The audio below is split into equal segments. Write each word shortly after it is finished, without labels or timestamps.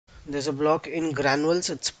There's a block in Granuels.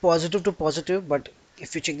 It's positive to positive, but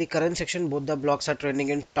if you check the current section, both the blocks are trending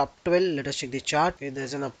in top 12. Let us check the chart. Okay,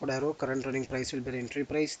 there's an upward arrow. Current running price will be the entry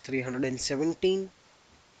price 317.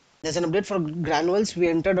 There's an update for Granuels. We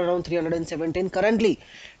entered around 317. Currently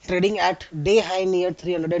trading at day high near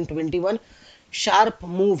 321. Sharp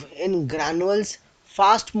move in Granuels.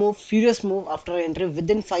 Fast move, furious move after entry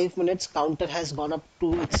within 5 minutes. Counter has gone up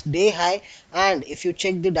to its day high. And if you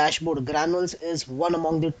check the dashboard, Granuels is one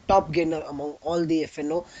among the top gainer among all the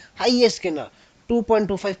FNO. Highest gainer.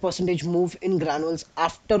 2.25 percentage move in Granuels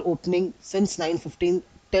after opening since 9:15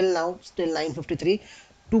 till now, still 9:53.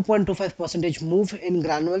 2.25 percentage move in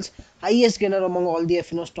Granuels, highest gainer among all the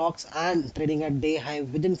FNO stocks and trading at day high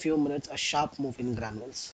within few minutes, a sharp move in Granuels.